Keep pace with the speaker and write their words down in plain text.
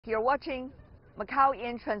You're watching Macao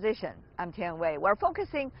in Transition. I'm Tian Wei. We're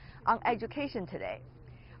focusing on education today.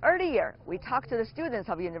 Earlier, we talked to the students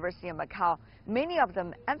of University of Macao, many of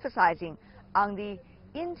them emphasizing on the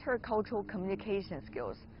intercultural communication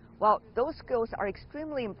skills. Well, those skills are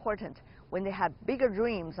extremely important when they have bigger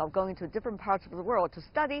dreams of going to different parts of the world to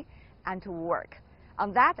study and to work.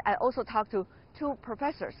 On that, I also talked to two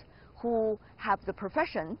professors who have the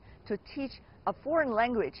profession to teach a foreign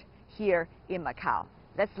language here in Macau.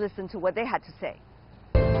 Let's listen to what they had to say.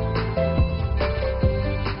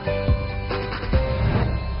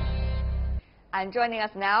 And joining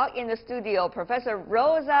us now in the studio, Professor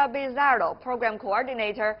Rosa Bizarro, Program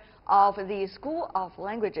Coordinator of the School of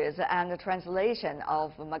Languages and Translation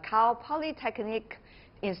of Macao Polytechnic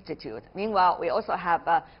Institute. Meanwhile, we also have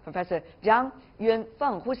Professor Zhang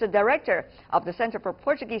Yunfeng, who's the Director of the Center for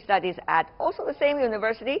Portuguese Studies at also the same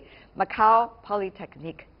university, Macao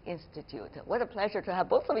Polytechnic Institute. What a pleasure to have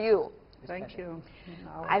both of you. Thank you.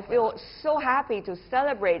 I feel so happy to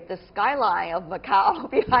celebrate the skyline of Macau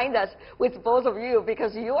behind us with both of you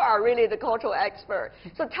because you are really the cultural expert.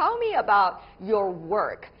 So tell me about your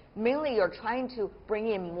work. Mainly you're trying to bring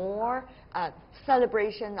in more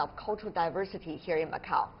celebration of cultural diversity here in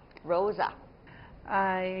Macau. Rosa.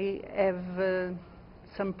 I have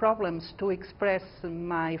some problems to express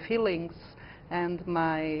my feelings and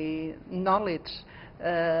my knowledge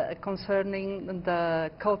concerning the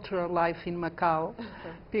cultural life in Macau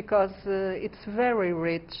because it's very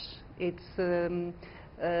rich. It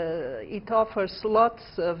offers lots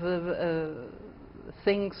of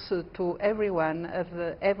things to everyone of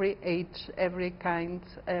every age, every kind,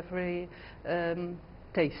 every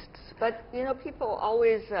tastes. But you know, people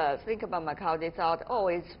always think about Macau. They thought, oh,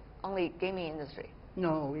 it's only gaming industry.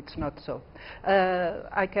 No, it's not so.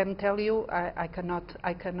 I can tell you, I cannot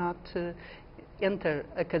enter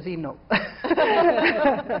a casino.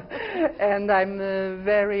 And I'm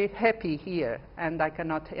very happy here, and I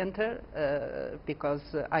cannot enter because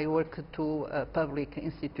I work to a public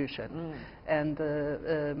institution. And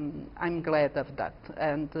I'm glad of that.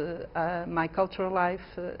 And my cultural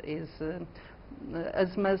life is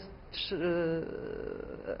as much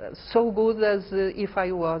so good as if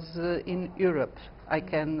I was in Europe, I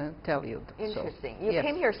can tell you. Interesting. So, you yes.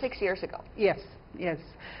 came here 6 years ago. Yes, yes.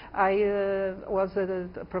 I was a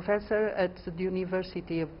professor at the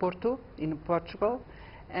University of Porto in Portugal,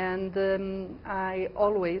 and I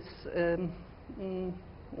always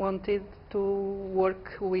wanted to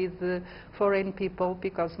work with foreign people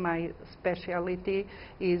because my specialty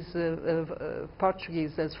is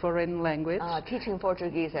Portuguese as foreign language. Teaching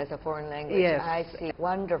Portuguese as a foreign language. Yes. I see.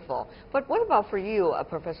 Wonderful. But what about for you,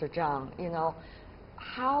 Professor Zhang? You know,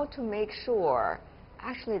 how to make sure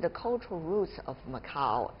actually the cultural roots of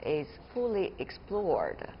Macau is fully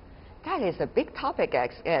explored? That is a big topic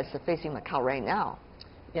as facing Macau right now.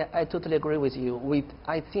 Yeah, I totally agree with you.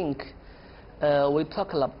 I think we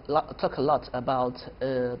talk a lot about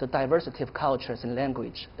the diversity of cultures and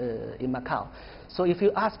language in Macau. So if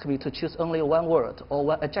you ask me to choose only one word or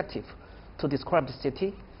one adjective to describe the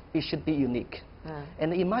city, it should be unique.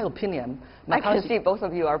 And in my opinion, Macau, I can see both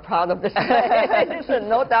of you are proud of this.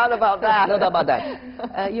 No doubt about that. No doubt about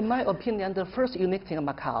that. In my opinion, the first unique thing in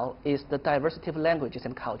Macau is the diversity of languages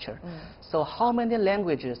and culture. So how many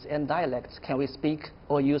languages and dialects can we speak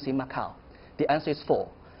or use in Macau? The answer is 4.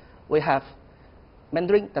 We have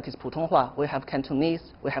Mandarin, that is Putonghua, we have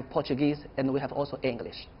Cantonese, we have Portuguese, and we have also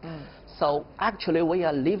English. So actually we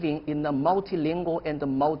are living in a multilingual and a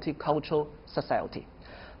multicultural society.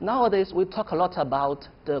 Nowadays, we talk a lot about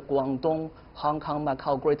the Guangdong, Hong Kong,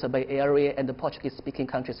 Macau, Greater Bay Area, and the Portuguese-speaking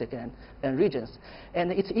countries again, and regions.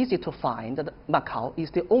 And it's easy to find that Macau is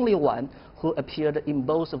the only one who appeared in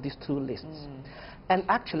both of these two lists. And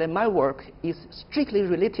actually, my work is strictly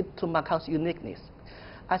related to Macau's uniqueness.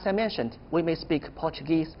 As I mentioned, we may speak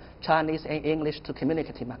Portuguese, Chinese, and English to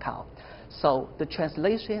communicate in Macau. So the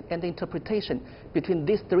translation and the interpretation between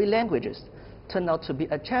these 3 languages turn out to be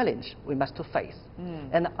a challenge we must face.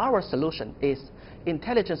 And our solution is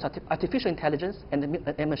artificial intelligence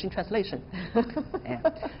and machine translation.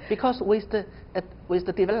 Because with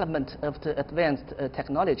the development of the advanced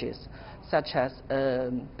technologies such as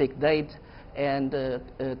big data and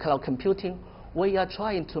cloud computing, we are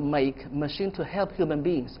trying to make machine to help human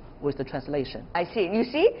beings with the translation. I see. You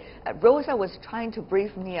see, Rosa was trying to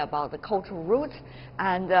brief me about the cultural roots,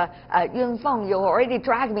 and Yunfeng, you already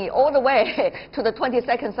dragged me all the way to the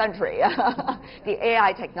 22nd century, the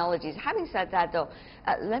AI technologies. Having said that, though,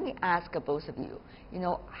 let me ask both of you, you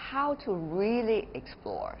know, how to really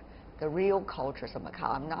explore the real cultures of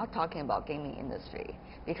Macau. I'm not talking about gaming industry,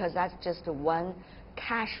 because that's just one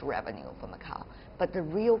cash revenue for Macau. but the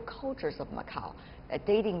real cultures of Macau,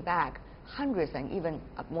 dating back hundreds and even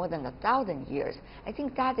more than 1,000 years. I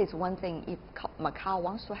think that is one thing. If Macau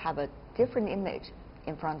wants to have a different image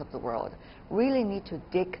in front of the world, really need to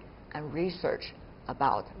dig and research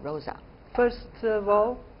about. Rosa. First of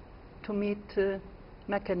all, to meet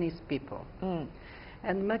Macanese people.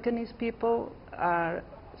 And Macanese people are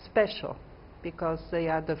special because they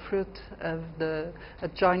are the fruit of a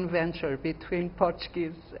joint venture between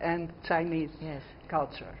Portuguese and Chinese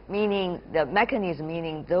culture. Meaning, the mechanism,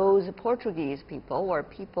 meaning those Portuguese people or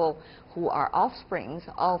people who are offsprings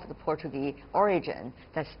of the Portuguese origin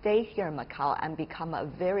that stay here in Macau and become a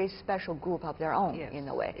very special group of their own, in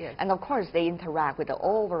a way. And of course, they interact with the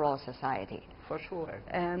overall society. For sure.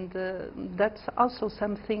 And that's also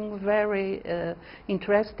something very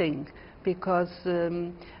interesting, because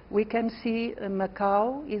we can see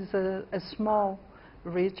Macau is a small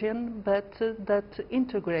region, but that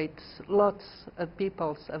integrates lots of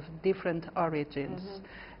peoples of different origins.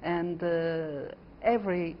 And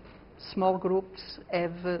every small groups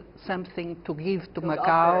have something to give to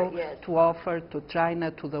Macau, to offer to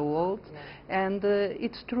China, to the world. And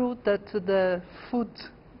it's true that the food,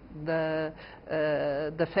 the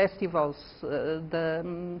festivals,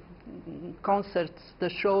 the concerts, the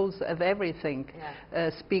shows of everything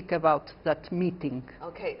speak about that meeting.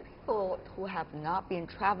 Okay, people who have not been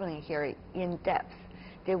traveling here in depth,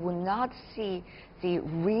 they will not see the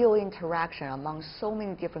real interaction among so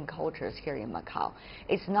many different cultures here in Macau.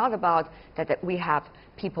 It's not about that we have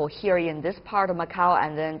people here in this part of Macau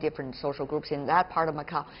and then different social groups in that part of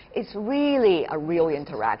Macau. It's really a real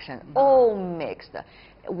interaction, all mixed.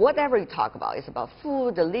 Whatever you talk about, it's about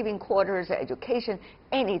food, the living quarters, education,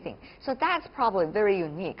 anything. So that's probably very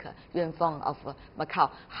unique, Yuanfeng of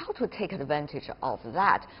Macau. How to take advantage of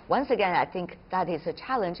that? Once again, I think that is a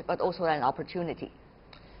challenge, but also an opportunity.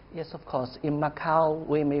 Yes, of course. In Macau,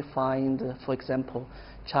 we may find, for example,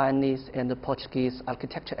 Chinese and Portuguese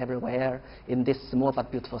architecture everywhere in this small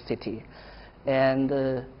but beautiful city. And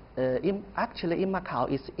actually, in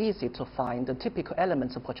Macau, it's easy to find the typical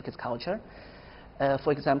elements of Portuguese culture.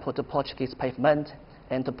 For example, the Portuguese pavement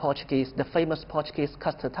and the famous Portuguese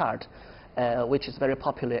custard tart, which is very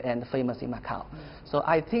popular and famous in Macau. So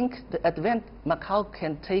I think Macau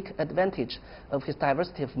can take advantage of its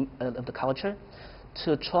diversity of the culture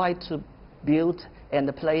to try to build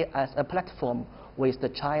and play as a platform with the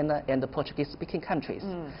China and the Portuguese-speaking countries.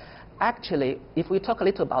 Actually, if we talk a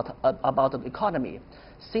little about the economy,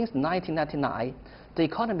 since 1999, the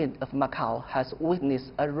economy of Macau has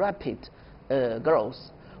witnessed a rapid growth,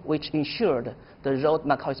 which ensured the role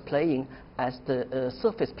Macau is playing as the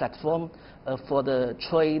surface platform for the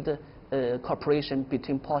trade cooperation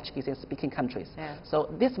between Portuguese and speaking countries.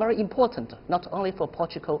 So this is very important, not only for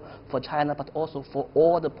Portugal, for China, but also for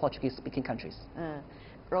all the Portuguese speaking countries.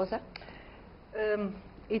 Rosa?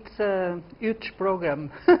 It's a huge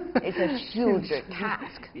program. It's a huge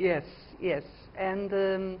task. Yes, yes.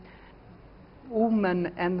 And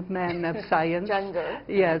women and men of science. Gender.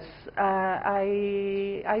 Yes,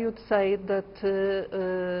 I would say that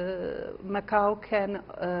Macau can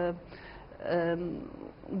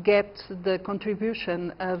get the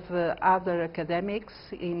contribution of other academics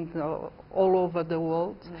in all over the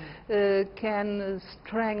world, can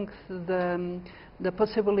strengthen the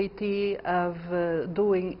possibility of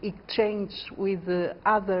doing exchange with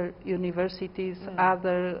other universities,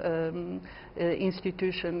 other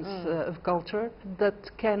institutions of culture that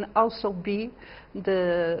can also be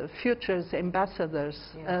the future's ambassadors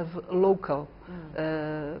of local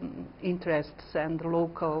interests and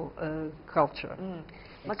local culture.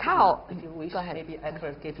 Macau, if you wish, go ahead. Maybe I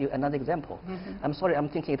could give you another example. I'm sorry, I'm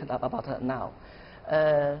thinking about it now.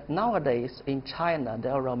 Nowadays, in China,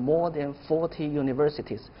 there are more than 40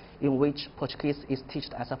 universities in which Portuguese is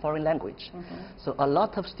taught as a foreign language. So a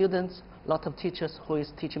lot of students, a lot of teachers who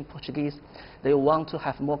is teaching Portuguese, they want to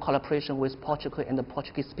have more collaboration with Portugal and the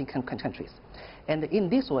Portuguese-speaking countries. And in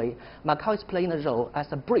this way, Macau is playing a role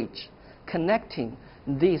as a bridge connecting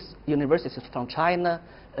these universities from China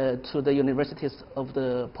to the universities of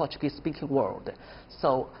the Portuguese-speaking world.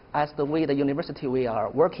 So as the way the university we are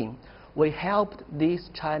working, we helped these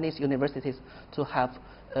Chinese universities to have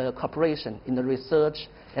cooperation in the research,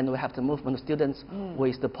 and we have the movement of students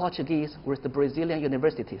with the Portuguese, with the Brazilian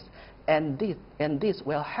universities. And this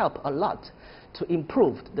will help a lot to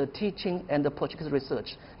improve the teaching and the Portuguese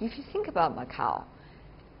research. If you think about Macau,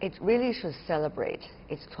 it really should celebrate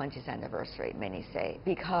its 20th anniversary, many say,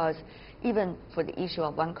 because even for the issue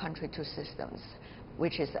of one country, two systems,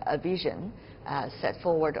 which is a vision set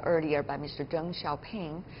forward earlier by Mr. Deng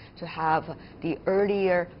Xiaoping to have the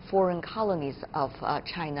earlier foreign colonies of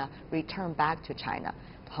China return back to China.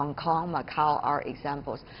 Hong Kong, Macau are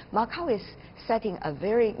examples. Macau is setting a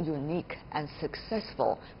very unique and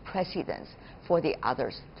successful precedence for the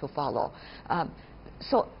others to follow.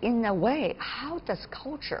 So in a way, how does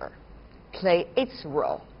culture play its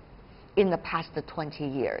role in the past 20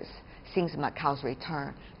 years since Macau's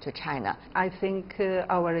return to China? I think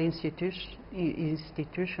our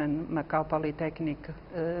institution, Macao Polytechnic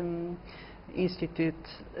Institute,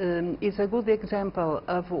 is a good example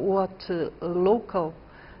of what local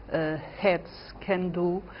heads can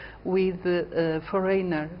do with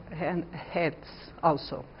foreigner heads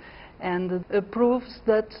also. And proves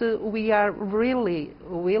that we are really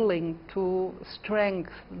willing to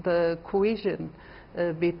strengthen the cohesion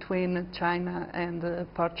between China and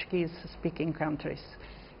Portuguese-speaking countries.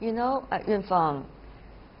 You know, Yunfeng,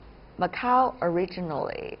 Macau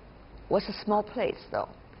originally was a small place, though,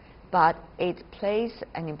 but it plays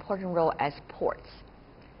an important role as ports,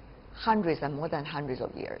 hundreds and more than hundreds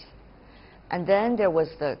of years. And then there was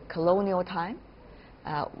the colonial time,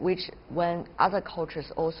 when other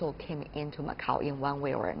cultures also came into Macau in one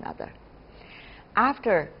way or another.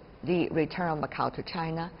 After the return of Macau to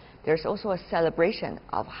China, there's also a celebration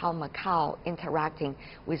of how Macau interacting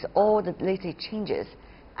with all the latest changes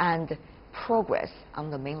and progress on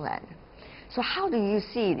the mainland. So how do you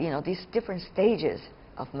see, these different stages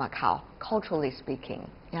of Macau, culturally speaking,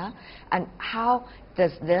 yeah? And how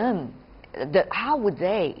would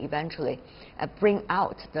they eventually bring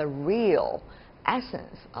out the real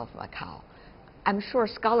essence of Macau? I'm sure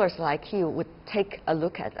scholars like you would take a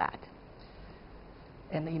look at that.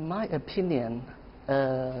 And in my opinion,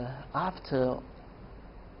 after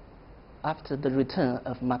the return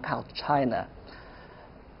of Macau to China,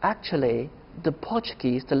 actually the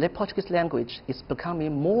Portuguese language is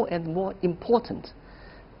becoming more and more important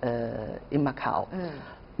in Macau.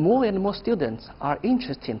 More and more students are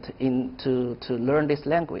interested to learn this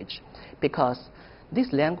language because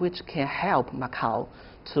this language can help Macau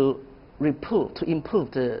to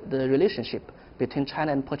improve the relationship between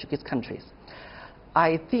China and Portuguese countries.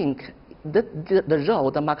 I think that the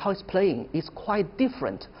role that Macau is playing is quite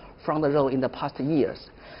different from the role in the past years.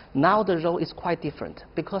 Now the role is quite different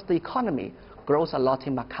because the economy grows a lot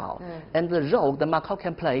in Macau. And the role that Macau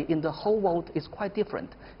can play in the whole world is quite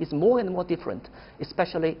different. It's more and more different,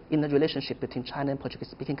 especially in the relationship between China and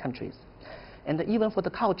Portuguese-speaking countries. And even for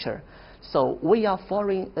the culture, so we are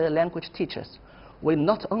foreign language teachers. We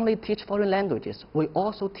not only teach foreign languages, we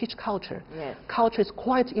also teach culture. Yes. Culture is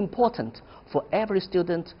quite important for every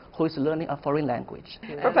student who is learning a foreign language.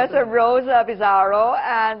 Professor Rosa Pizarro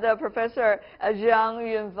and Professor Zhang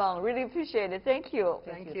Yunfeng, really appreciate it. Thank you.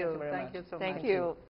 Thank you. Thank you so much. Thank you.